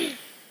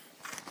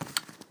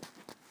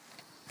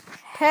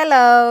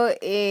Hello,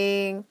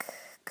 Ink,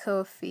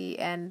 Coffee,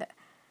 and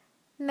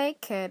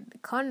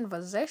Naked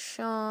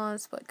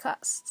Conversations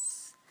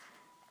podcasts.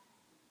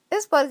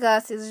 This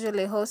podcast is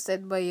usually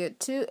hosted by your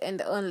two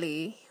and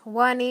only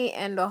Wani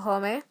and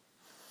Wahome.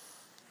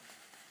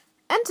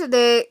 And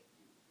today,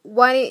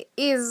 Wani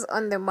is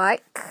on the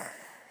mic.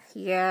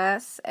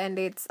 Yes, and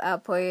it's a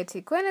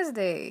Poetic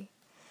Wednesday.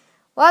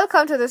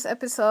 Welcome to this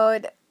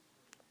episode.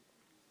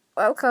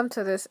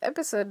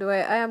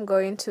 Where I am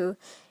going to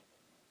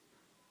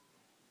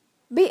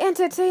be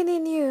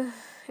entertaining you.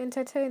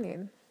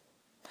 Entertaining.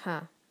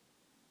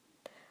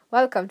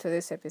 Welcome to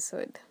this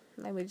episode.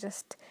 Let me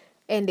just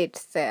end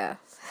it there.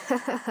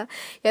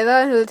 You're the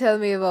one who will tell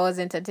me if I was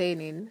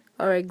entertaining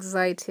or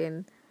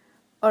exciting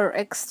or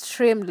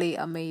extremely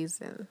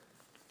amazing.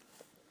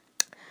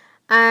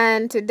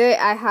 And today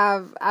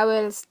I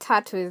will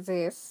start with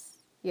this.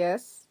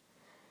 Yes.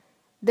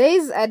 There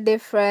is a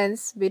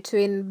difference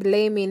between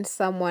blaming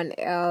someone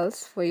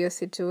else for your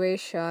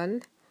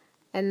situation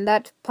and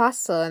that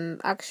person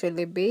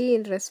actually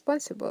being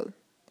responsible.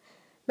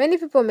 Many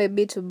people may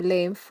be to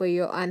blame for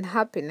your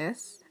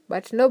unhappiness,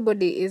 but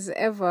nobody is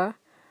ever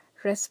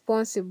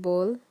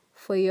responsible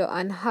for your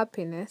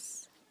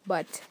unhappiness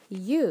but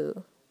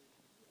you.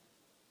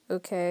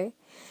 Okay?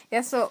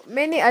 Yeah, so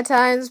many a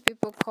times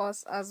people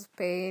cause us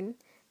pain,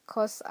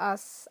 cause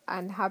us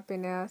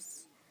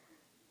unhappiness,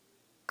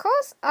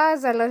 cause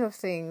us a lot of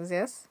things,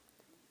 yes?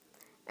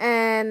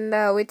 And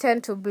we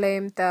tend to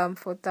blame them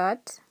for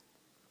that,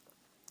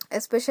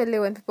 especially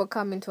when people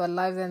come into our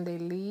lives and they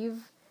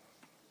leave.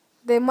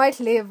 They might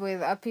live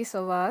with a piece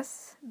of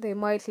us. They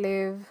might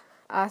leave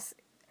us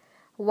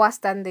worse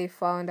than they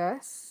found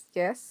us.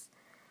 Yes.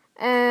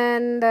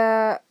 And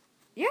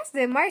yes,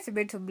 they might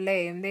be to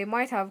blame. They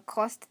might have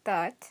caused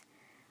that.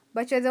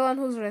 But you're the one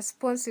who's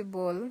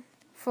responsible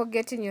for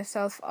getting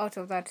yourself out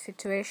of that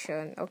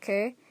situation.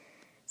 Okay?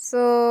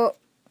 So,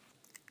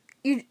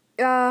 yes,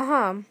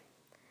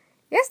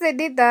 they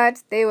did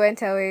that. They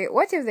went away.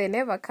 What if they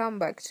never come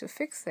back to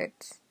fix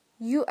it?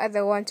 You are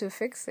the one to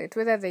fix it,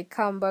 whether they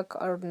come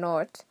back or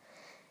not.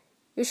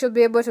 You should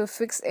be able to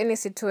fix any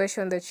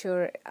situation that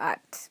you're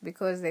at,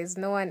 because there's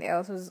no one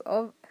else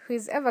who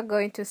is ever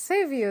going to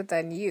save you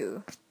than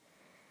you.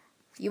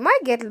 You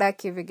might get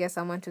lucky if you get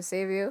someone to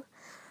save you,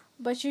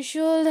 but you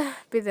should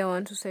be the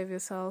one to save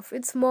yourself.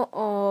 It's more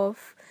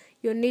of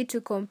you need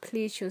to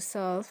complete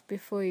yourself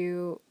before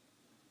you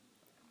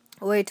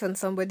wait on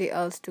somebody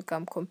else to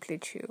come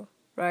complete you,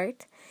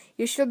 right?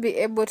 You should be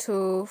able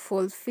to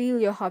fulfill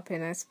your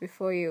happiness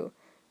before you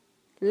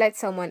let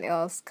someone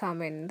else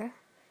come and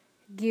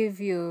give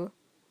you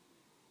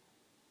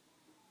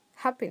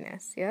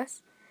happiness,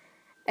 yes?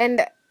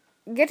 And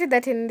get it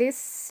that in this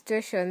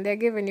situation, they're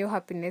giving you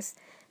happiness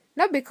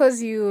not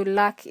because you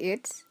lack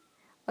it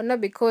or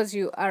not because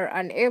you are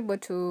unable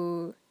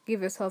to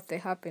give yourself the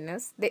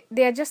happiness.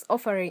 They are just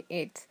offering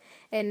it.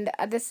 And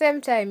at the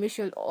same time, you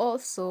should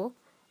also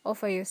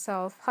offer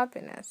yourself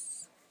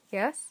happiness,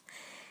 yes?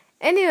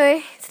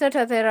 Anyway, it's not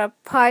a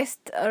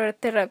therapist or a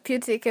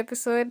therapeutic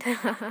episode.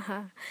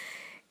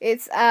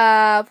 It's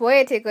a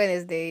Poetic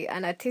Wednesday,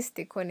 an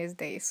artistic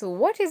Wednesday. So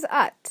what is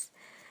art?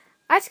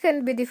 Art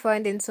can be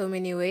defined in so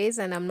many ways,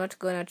 and I'm not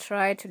going to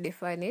try to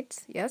define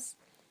it, yes?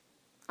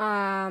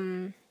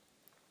 Art,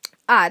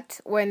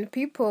 when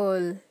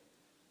an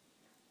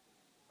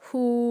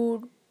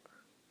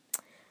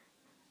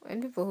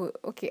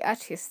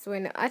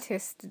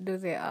artists do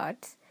their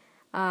art,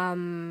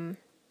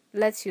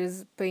 let's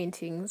use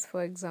paintings,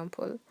 for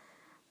example.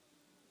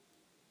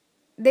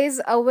 There's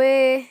a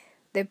way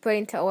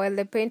while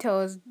the painter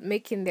was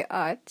making the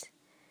art,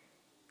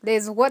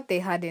 there's what they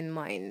had in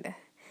mind.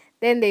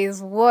 Then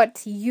there's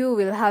what you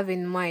will have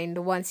in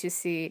mind once you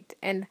see it.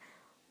 And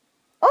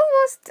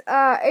almost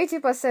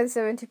 80%,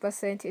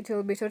 70%, it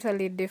will be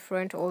totally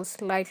different or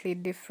slightly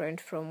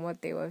different from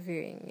what they were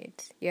viewing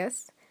it.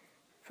 Yes?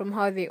 From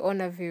how the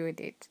owner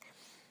viewed it.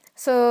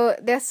 So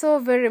there's so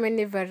very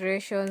many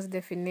variations,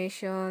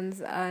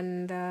 definitions,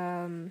 and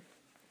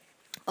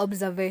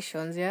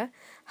observations, yeah?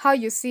 How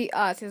you see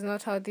art is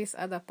not how this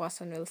other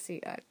person will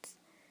see art.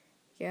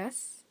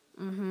 Yes?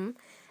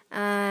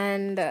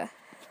 And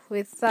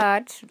with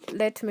that,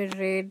 let me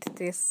read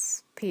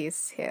this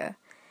piece here.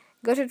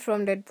 Got it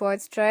from Dead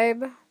Poets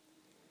Tribe.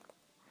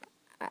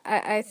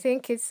 I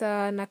think it's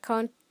an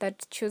account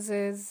that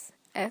chooses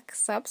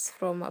excerpts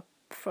from a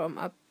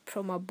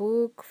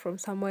book from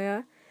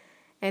somewhere,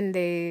 and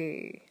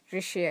they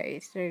reshare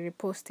it, they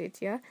repost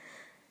it, yeah?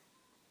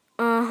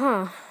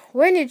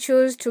 When you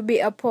choose to be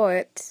a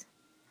poet,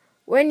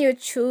 when you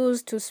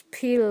choose to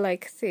spill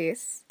like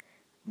this,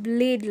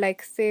 bleed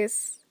like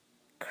this,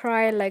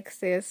 cry like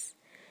this,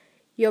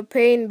 your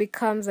pain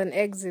becomes an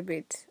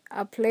exhibit,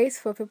 a place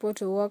for people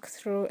to walk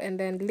through and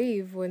then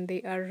leave when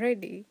they are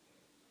ready.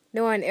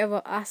 No one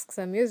ever asks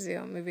a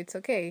museum if it's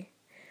okay.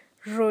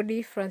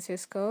 Rodi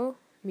Francisco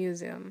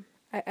Museum.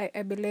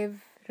 I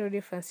believe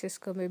Rodi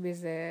Francisco maybe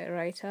is the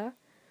writer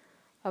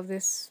of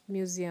this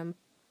museum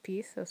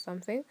piece or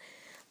something.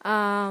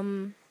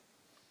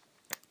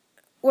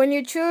 when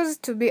you choose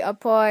to be a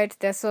poet,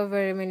 there's so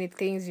very many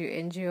things you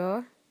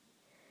endure,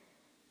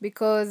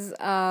 because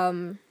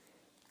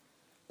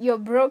your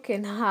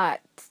broken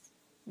heart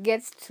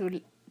gets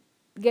to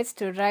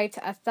write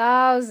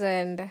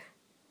 1,000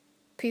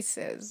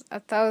 pieces,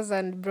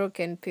 1,000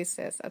 broken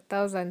pieces,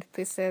 1,000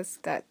 pieces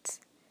that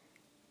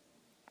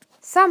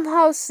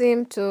somehow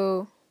seem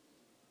to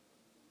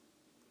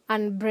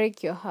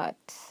unbreak your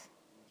heart.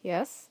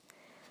 Yes.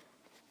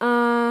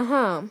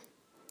 No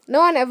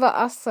one ever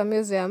asks a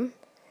museum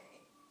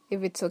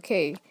if it's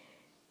okay,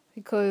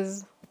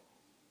 because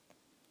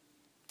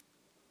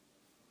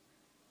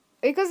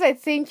I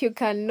think you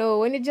can know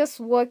when you just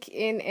walk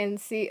in and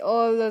see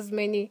all those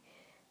many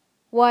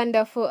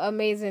wonderful,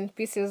 amazing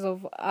pieces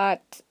of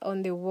art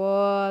on the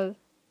wall.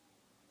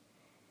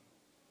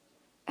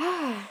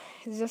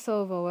 It's just so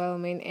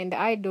overwhelming, and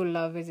I do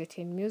love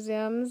visiting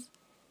museums,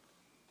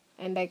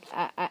 and like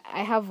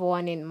I have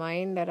one in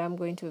mind that I'm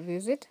going to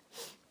visit.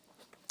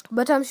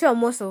 But I'm sure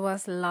most of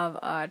us love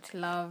art,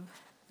 love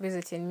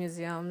visiting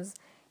museums.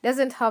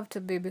 Doesn't have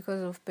to be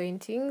because of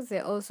paintings.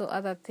 There are also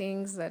other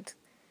things that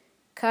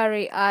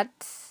carry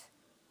art,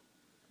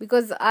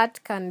 because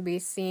art can be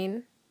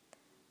seen.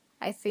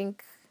 I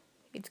think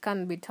it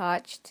can be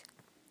touched.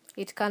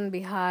 It can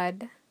be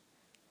heard.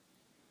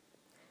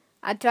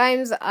 At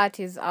times, art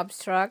is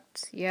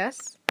abstract,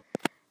 yes.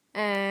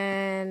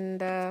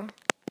 And I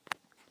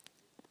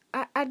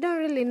don't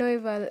really know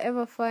if I'll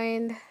ever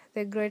find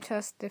the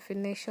greatest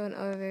definition,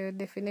 or the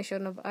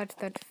definition of art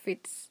that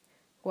fits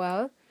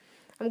well.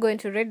 I'm going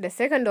to read the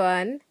second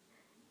one,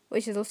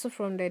 which is also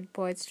from the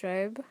Poets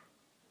Tribe.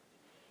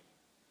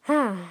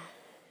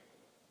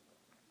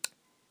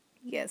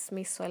 Yes,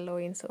 me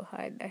swallowing so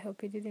hard. I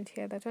hope you didn't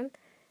hear that one.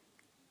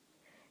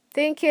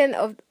 Thinking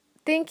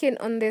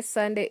on this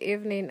Sunday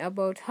evening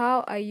about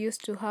how I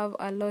used to have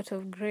a lot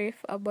of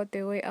grief about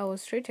the way I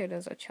was treated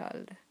as a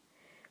child,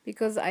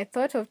 because I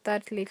thought of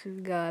that little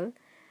girl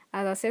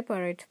as a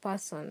separate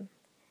person,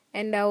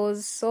 and I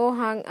was so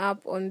hung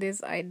up on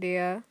this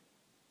idea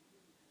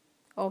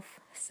of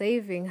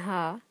saving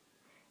her,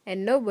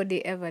 and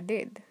nobody ever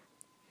did.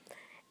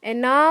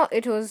 And now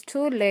it was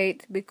too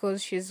late,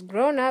 because she's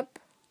grown up,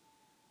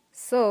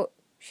 so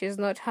she's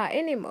not her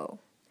anymore.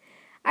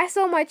 I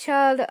saw my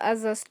childhood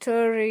as a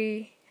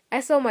story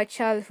with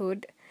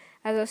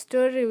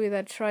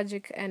a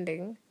tragic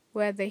ending,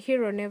 where the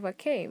hero never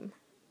came.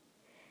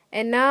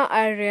 And now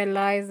I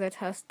realize that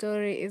her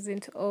story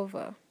isn't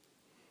over.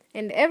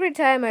 And every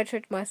time I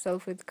treat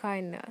myself with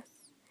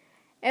kindness,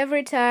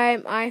 every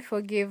time I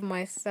forgive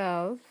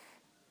myself,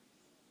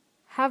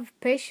 have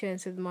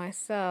patience with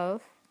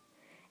myself,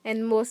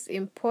 and most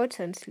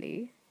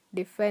importantly,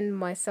 defend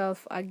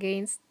myself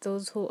against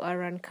those who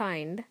are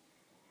unkind,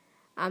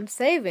 I'm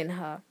saving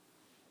her.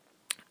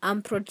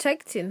 I'm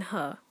protecting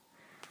her.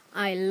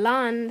 I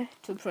learned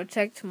to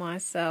protect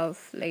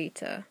myself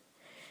later.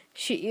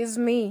 She is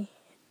me.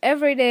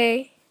 Every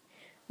day,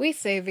 we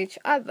save each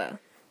other.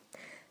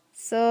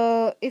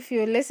 So, if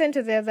you listen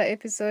to the other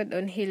episode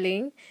on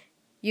healing,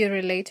 you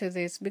relate to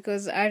this,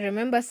 because I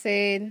remember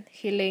saying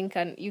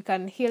you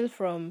can heal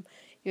from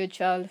your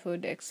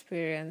childhood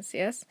experience,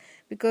 yes?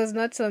 Because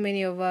not so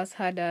many of us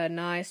had a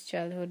nice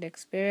childhood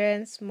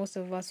experience. Most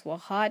of us were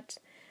hurt.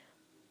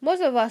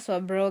 Most of us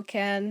were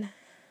broken.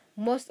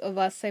 Most of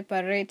us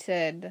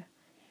separated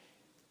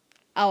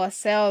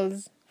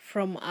ourselves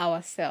from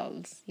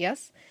ourselves,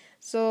 yes?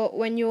 So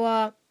when you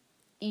are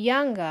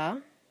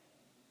younger,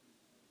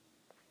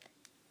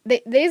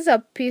 there is a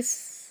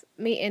piece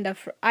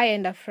I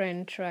and a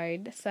friend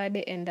tried,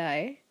 Sade and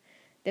I.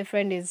 The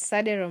friend is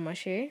Sade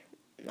Romache,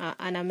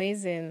 an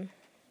amazing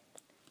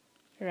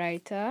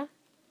writer.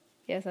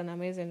 Yes, an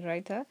amazing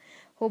writer,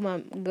 whom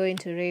I'm going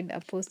to read a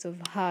post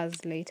of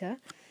hers later.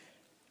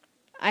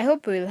 I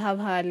hope we'll have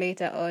her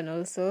later on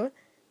also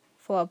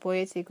for a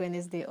Poetic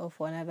Wednesday or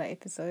for another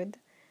episode.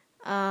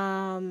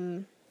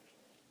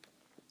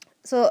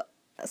 So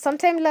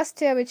sometime last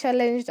year we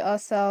challenged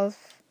ourselves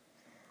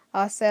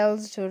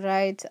to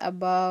write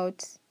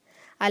about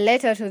a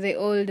letter to the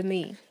old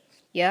me.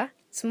 Yeah,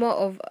 it's more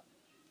of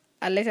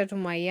a letter to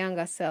my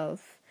younger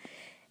self.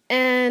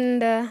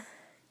 And I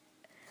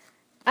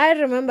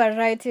remember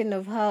writing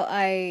of how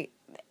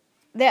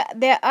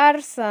there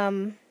are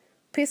some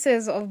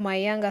pieces of my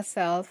younger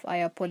self I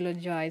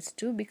apologize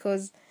to,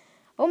 because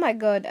oh my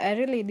god, I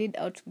really did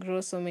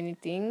outgrow so many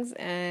things,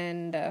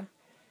 and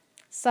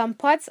some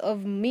parts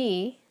of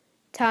me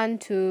turn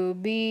to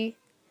be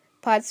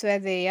parts where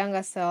the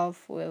younger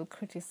self will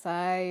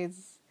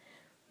criticize,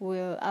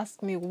 will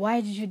ask me,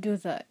 why did you do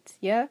that?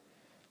 Yeah?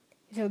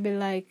 It'll be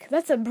like,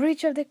 that's a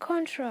breach of the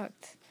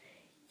contract.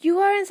 You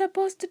aren't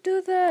supposed to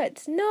do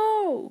that.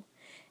 No!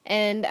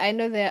 And I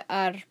know there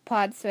are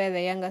parts where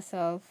the younger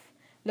self,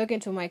 looking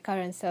to my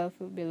current self,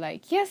 will be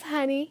like, yes,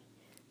 honey,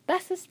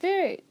 that's the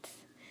spirit.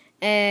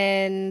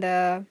 And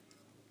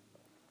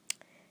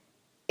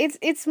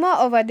it's more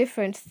of a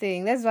different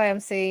thing. That's why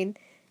I'm saying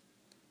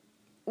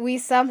we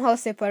somehow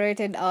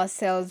separated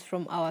ourselves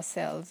from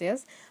ourselves,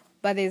 yes?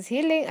 But there's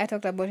healing. I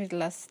talked about it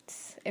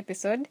last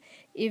episode.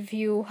 If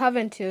you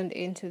haven't tuned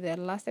into the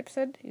last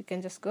episode, you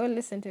can just go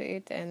listen to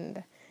it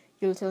and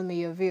you'll tell me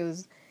your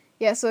views.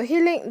 Yeah, so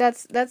healing,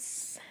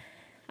 that's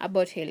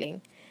about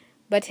healing.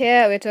 But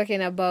here we're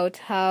talking about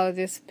how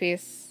this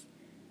piece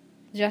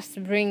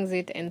just brings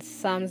it and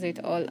sums it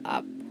all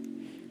up.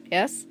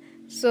 Yes?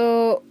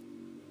 So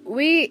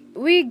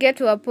we get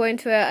to a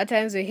point where at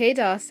times we hate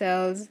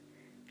ourselves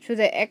to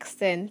the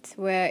extent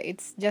where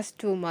it's just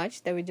too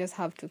much that we just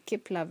have to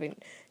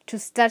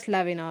start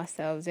loving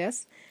ourselves,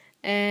 yes?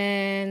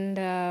 And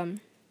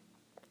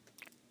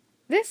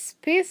this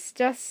piece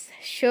just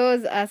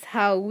shows us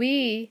how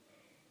we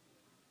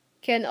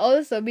can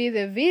also be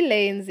the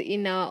villains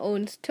in our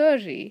own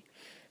story,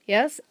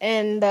 yes?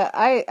 And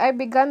I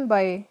began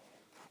by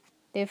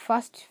the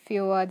first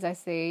few words I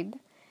said,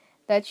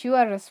 that you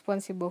are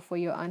responsible for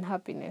your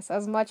unhappiness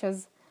as much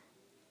as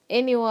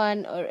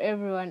anyone or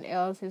everyone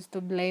else is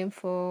to blame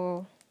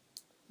for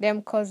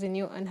them causing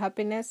you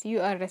unhappiness.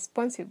 You are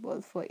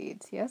responsible for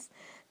it, yes?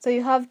 So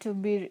you have to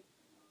be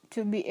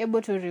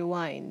able to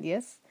rewind,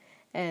 yes,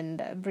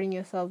 and bring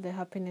yourself the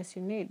happiness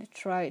you need.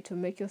 Try to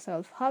make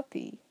yourself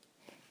happy,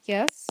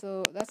 yes?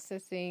 So that's the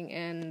thing.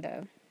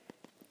 And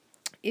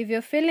if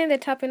you're feeling the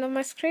tapping of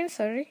my screen,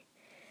 sorry,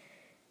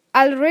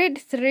 I'll read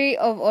 3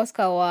 of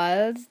Oscar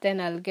Wilde's, then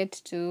I'll get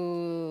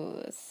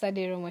to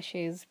Sadi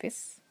Romaché's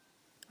piece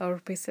or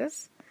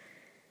pieces.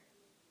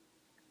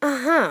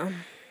 Oh,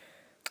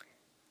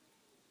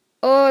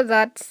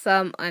 that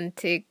some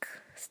antique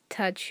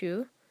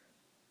statue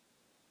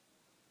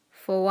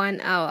for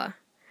 1 hour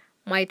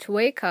might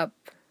wake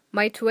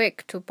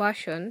to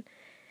passion,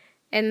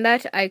 and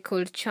that I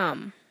could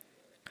charm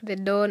the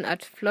dawn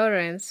at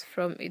Florence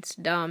from its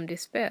dumb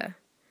despair.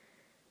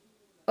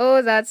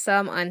 Oh, that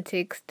some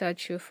antique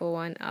statue for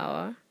 1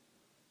 hour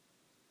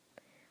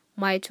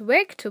might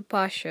wake to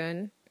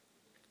passion,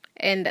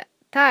 and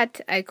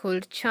that I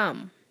could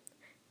charm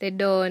the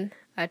dawn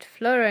at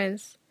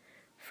Florence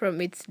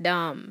from its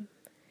dumb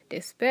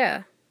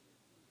despair.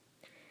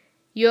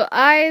 Your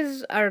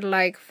eyes are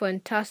like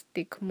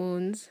fantastic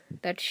moons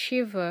that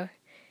shiver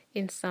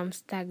in some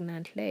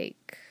stagnant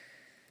lake.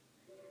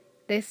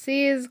 The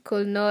seas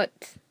could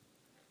not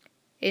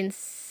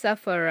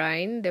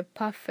ensaffarize the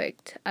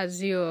perfect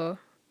azure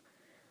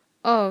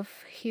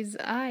of his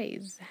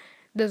eyes.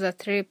 Those are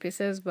 3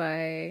 pieces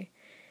by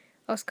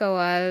Oscar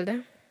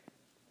Wilde.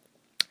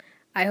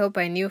 I hope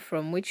I knew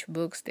from which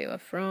books they were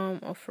from,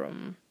 or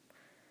from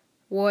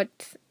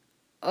what,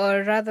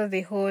 or rather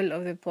the whole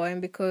of the poem,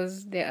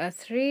 because there are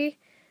 3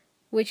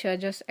 which are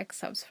just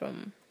excerpts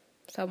from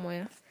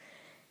somewhere.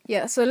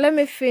 Yeah, so let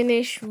me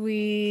finish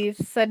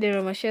with Sadi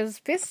Romaché's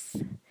piece,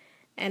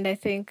 and I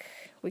think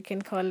we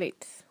can call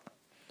it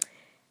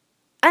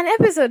an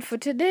episode for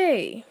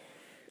today.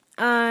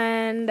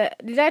 And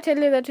did I tell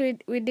you that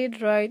we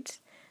did write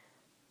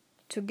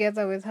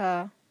together with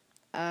her,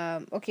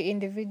 okay,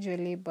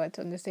 individually, but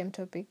on the same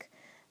topic,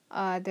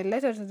 the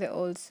letter to the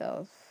old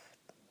self,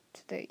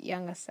 to the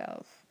younger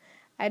self.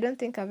 I don't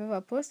think I've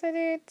ever posted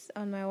it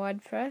on my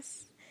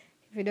WordPress.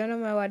 If you don't know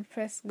my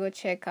WordPress, go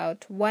check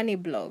out Wani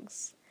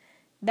Blogs.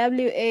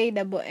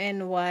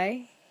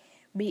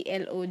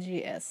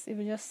 WANYBLOGS. If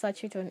you just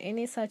search it on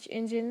any search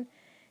engine,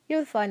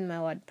 you'll find my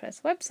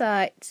WordPress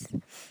website.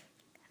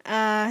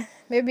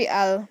 Maybe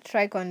I'll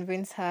try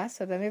convince her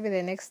so that maybe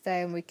the next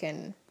time we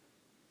can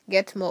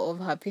get more of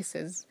her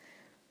pieces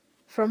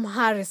from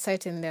her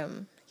reciting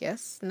them.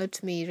 Yes,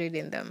 not me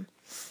reading them.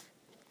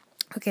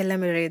 Okay, let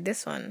me read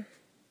this one.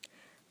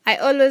 I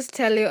always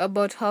tell you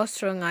about how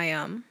strong I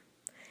am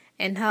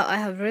and how I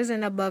have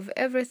risen above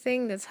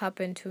everything that's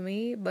happened to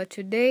me, but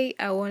today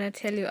I want to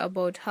tell you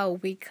about how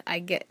weak I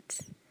get.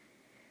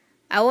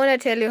 I want to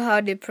tell you how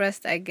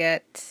depressed I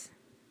get,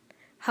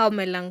 how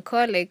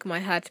melancholic my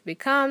heart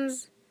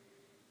becomes,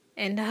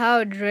 and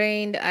how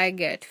drained I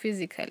get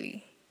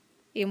physically,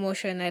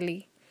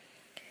 emotionally,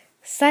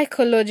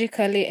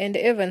 psychologically, and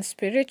even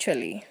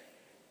spiritually.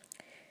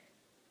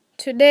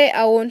 Today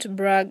I won't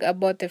brag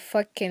about the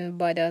fucking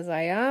badass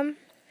I am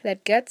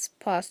that gets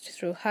passed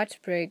through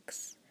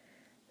heartbreaks,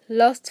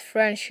 lost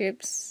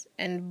friendships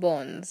and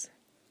bonds,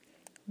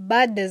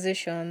 bad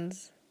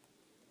decisions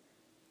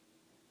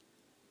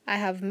I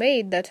have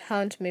made that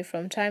haunt me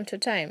from time to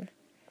time,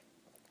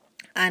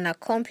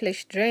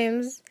 unaccomplished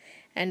dreams,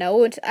 and I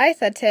won't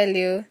either tell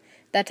you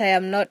that I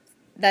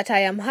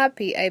am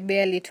happy I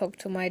barely talk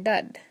to my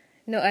dad.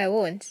 No, I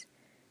won't,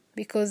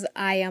 because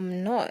I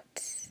am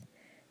not.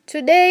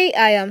 Today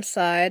I am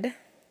sad,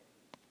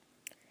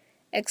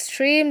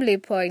 extremely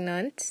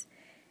poignant,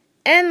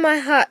 and my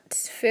heart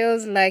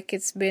feels like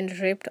it's been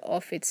ripped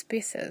off its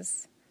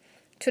pieces.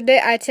 Today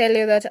I tell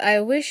you that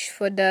I wish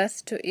for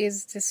death to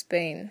ease this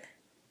pain.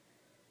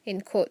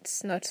 In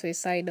quotes, not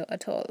suicidal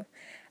at all.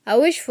 I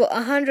wish for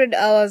 100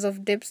 hours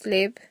of deep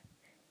sleep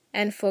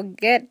and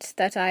forget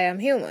that I am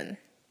human.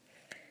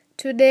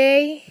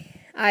 Today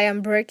I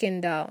am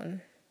breaking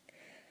down,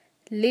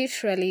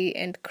 literally,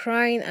 and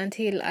crying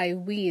until I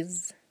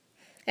wheeze.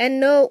 And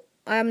no,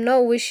 I am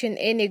not wishing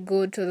any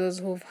good to those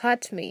who've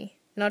hurt me.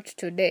 Not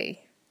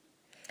today.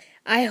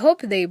 I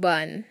hope they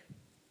burn.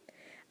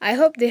 I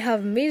hope they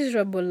have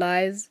miserable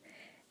lives,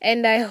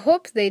 and I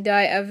hope they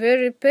die a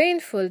very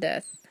painful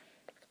death.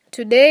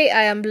 Today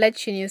I am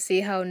letting you see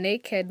how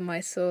naked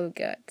my soul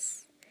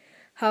gets,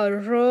 how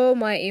raw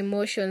my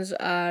emotions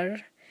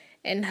are,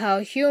 and how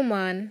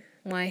human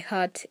my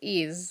heart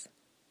is.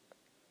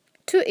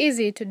 Too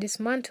easy to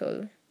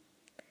dismantle,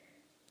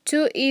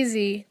 too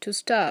easy to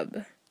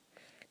stab.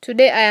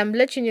 Today I am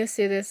letting you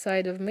see the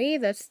side of me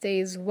that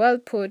stays well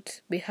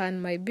put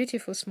behind my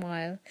beautiful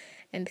smile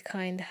and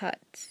kind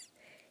heart.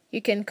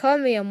 You can call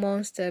me a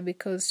monster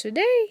because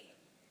today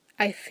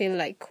I feel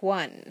like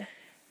one.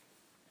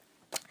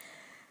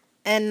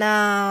 And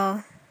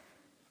now,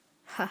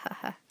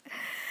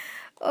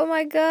 oh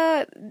my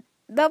god,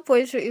 that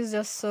poetry is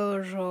just so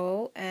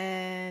raw,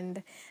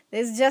 and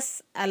there's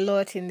just a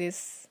lot in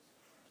this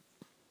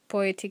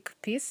poetic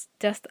piece,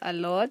 just a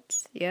lot,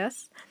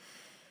 yes.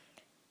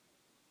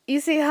 You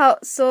see how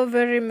so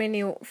very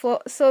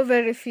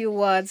few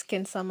words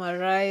can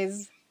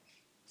summarize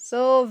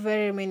so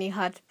very many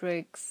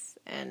heartbreaks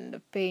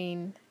and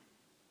pain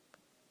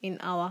in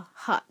our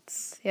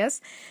hearts,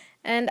 yes.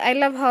 And I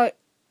love how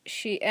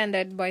she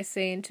ended by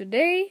saying,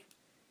 today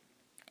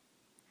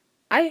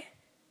I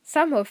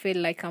somehow feel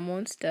like a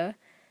monster.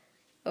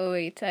 Oh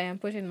wait, I am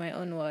putting my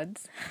own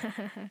words.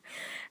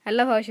 I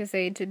love how she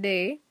said,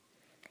 today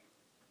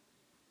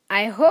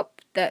I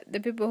hope that the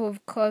people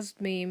who've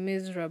caused me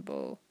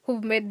miserable,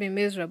 who've made me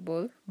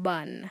miserable,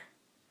 burn.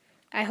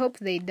 I hope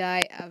they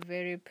die a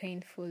very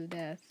painful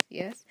death,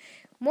 yes.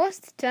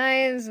 Most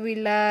times we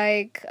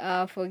like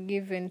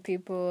forgiving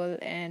people,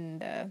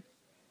 and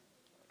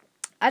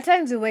at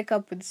times we wake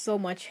up with so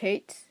much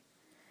hate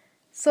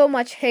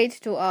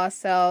to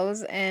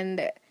ourselves,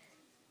 and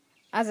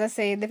as I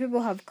say, the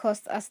people have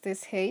caused us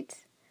this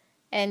hate,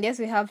 and yes,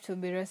 we have to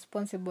be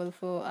responsible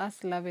for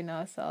us loving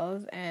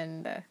ourselves,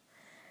 and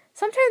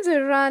sometimes we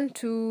run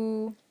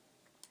to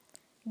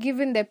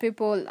giving the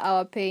people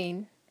our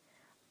pain,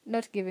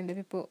 not giving the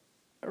people,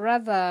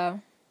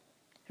 rather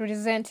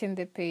resenting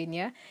the pain,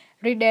 yeah,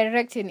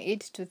 redirecting it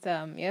to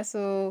them, yeah.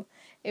 So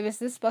if it's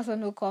this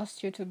person who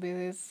caused you to be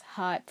this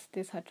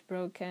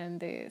heartbroken,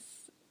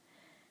 this,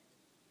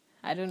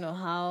 I don't know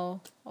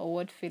how or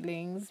what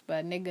feelings,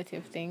 but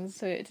negative things.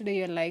 So today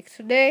you're like,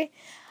 today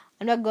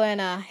I'm not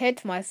gonna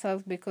hate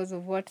myself because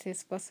of what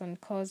this person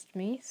caused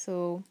me.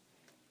 So,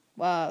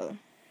 well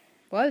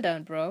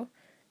done, bro.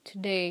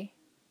 Today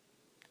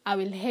I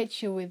will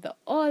hate you with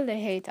all the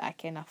hate I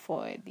can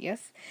afford,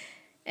 yes.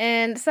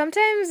 And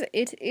sometimes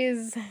it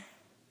is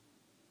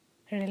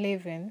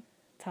relieving.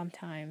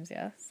 Sometimes.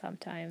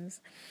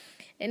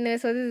 Anyway,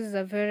 so this is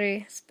a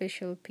very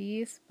special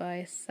piece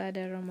by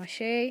Sada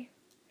Ramashe.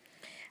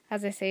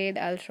 As I said,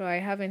 I'll try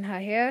having her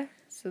here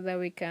so that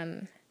we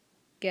can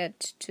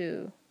get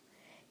to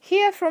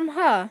hear from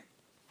her.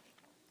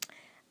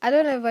 I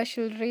don't know if I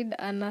should read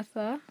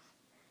another.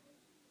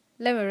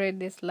 Let me read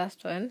this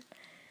last one.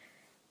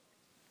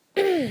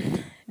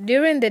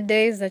 During the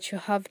days that you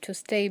have to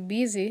stay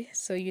busy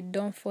so you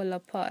don't fall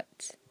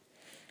apart,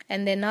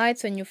 and the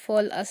nights when you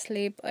fall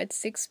asleep at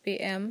 6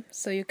 p.m.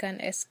 so you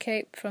can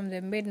escape from the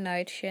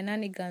midnight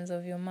shenanigans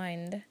of your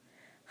mind,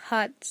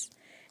 heart,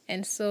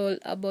 and soul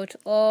about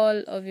all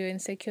of your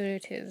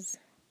insecurities,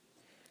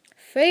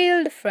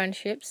 failed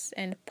friendships,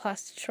 and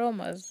past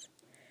traumas.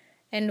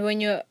 And when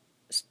you're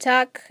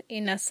stuck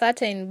in a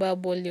certain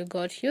bubble you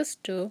got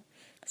used to,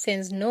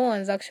 since no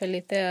one's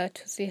actually there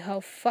to see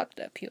how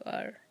fucked up you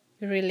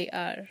really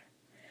are.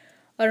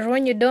 Or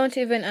when you don't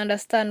even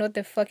understand what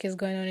the fuck is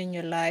going on in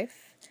your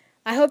life,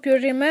 I hope you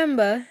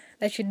remember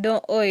that you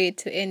don't owe it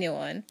to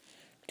anyone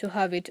to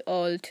have it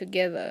all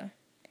together.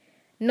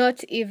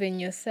 Not even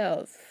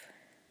yourself.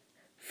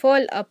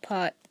 Fall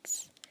apart.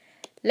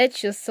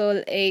 Let your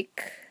soul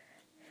ache.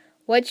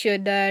 Watch your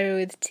diary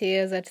with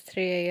tears at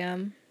 3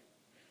 a.m.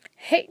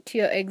 Hate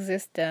your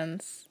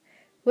existence.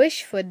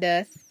 Wish for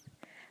death.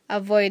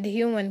 Avoid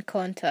human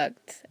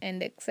contact,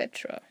 and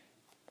etc.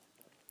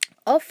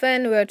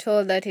 Often we're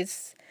told that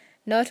it's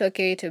not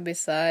okay to be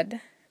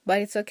sad, but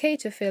it's okay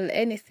to feel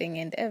anything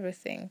and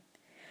everything.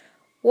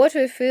 What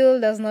we feel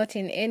does not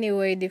in any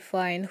way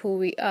define who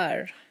we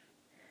are.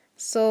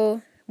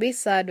 So be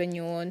sad when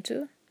you want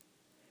to.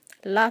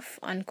 Laugh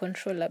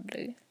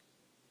uncontrollably.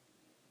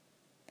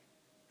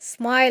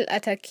 Smile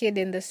at a kid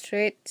in the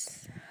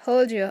street.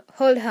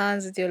 Hold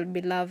hands with your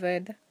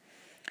beloved.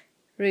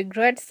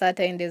 Regret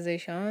certain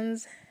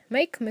decisions.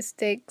 Make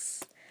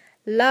mistakes.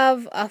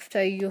 Love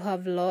after you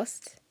have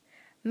lost.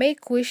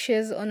 Make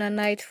wishes on a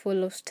night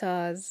full of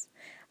stars.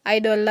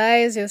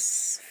 Idolize your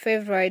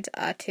favorite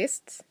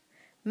artists.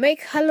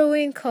 Make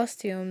Halloween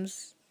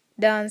costumes.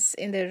 Dance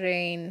in the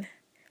rain.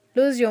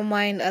 Lose your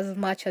mind as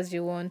much as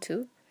you want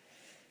to.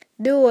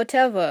 Do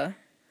whatever.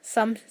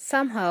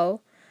 Somehow,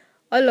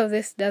 all of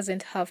this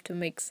doesn't have to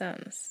make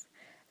sense.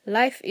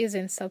 Life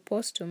isn't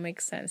supposed to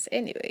make sense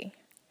anyway.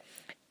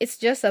 It's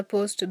just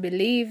supposed to be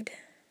lived,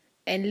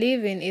 and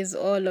living is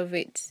all of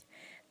it.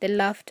 The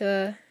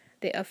laughter,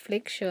 the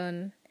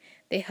affliction,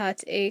 the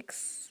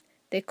heartaches,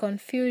 the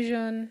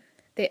confusion,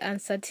 the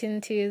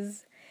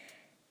uncertainties,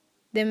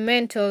 the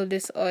mental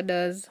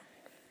disorders,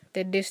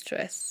 the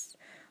distress,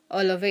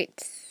 all of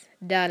it.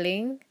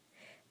 Darling,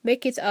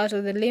 make it out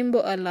of the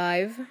limbo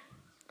alive.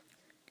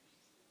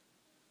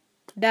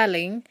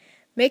 Darling,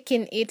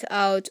 making it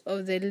out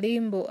of the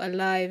limbo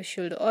alive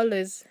should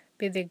always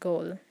be the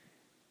goal.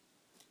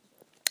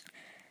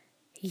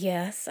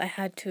 Yes, I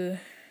had to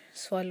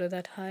swallow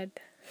that hard.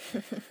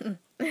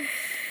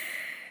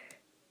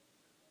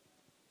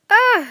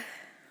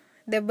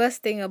 The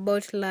best thing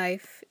about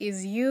life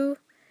is you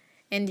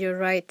and your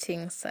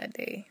writing,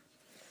 Sade.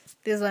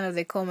 This is one of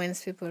the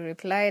comments people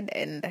replied,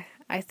 and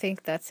I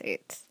think that's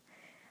it.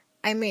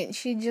 I mean,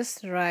 she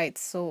just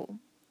writes so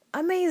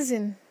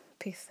amazing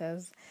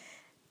pieces.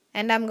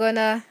 And I'm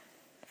gonna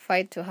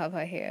fight to have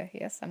her here.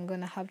 Yes, I'm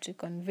gonna have to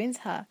convince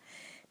her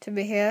to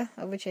be here,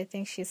 of which I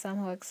think she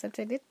somehow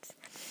accepted it.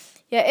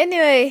 Yeah,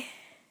 anyway,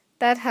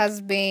 that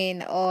has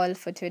been all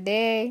for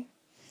today.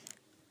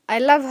 I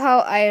love how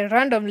I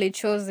randomly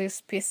chose these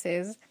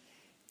pieces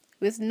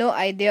with no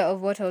idea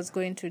of what I was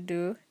going to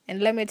do. And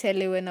let me tell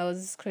you, when I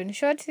was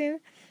screenshotting,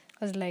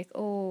 I was like,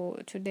 oh,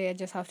 today I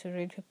just have to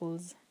read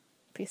people's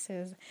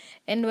pieces.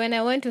 And when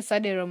I went to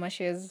Sade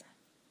Romashe's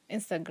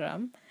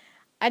Instagram,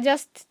 I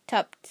just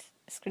tapped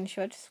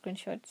screenshot.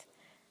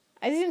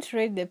 I didn't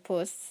read the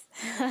posts.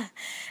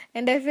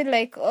 And I feel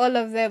like all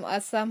of them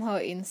are somehow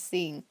in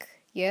sync.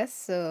 Yes,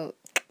 so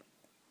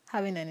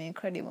having an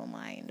incredible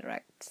mind,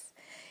 right?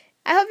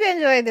 I hope you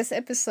enjoyed this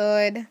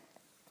episode.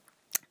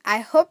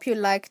 I hope you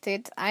liked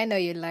it. I know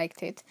you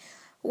liked it.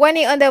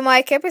 Winnie on the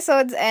mic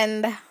episodes,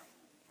 and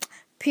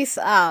peace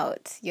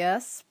out.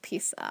 Yes,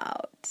 peace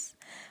out.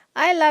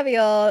 I love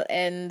y'all,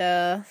 and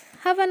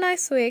have a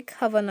nice week.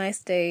 Have a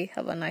nice day.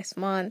 Have a nice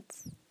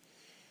month.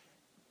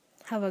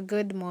 Have a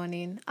good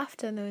morning,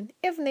 afternoon,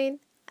 evening,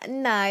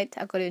 night,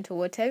 according to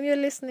what time you're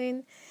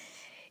listening.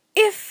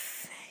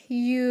 If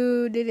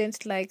you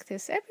didn't like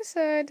this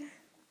episode,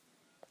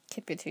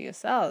 keep it to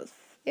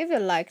yourself. If you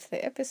liked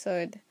the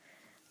episode,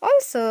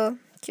 also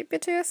keep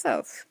it to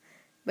yourself.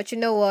 But you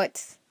know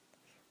what?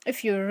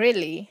 If you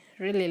really,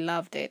 really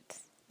loved it,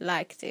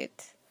 liked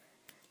it,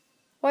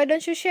 why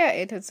don't you share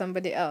it with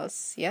somebody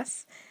else?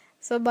 Yes?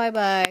 So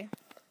bye-bye.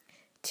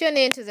 Tune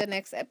in to the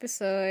next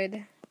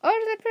episode or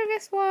the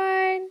previous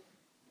one.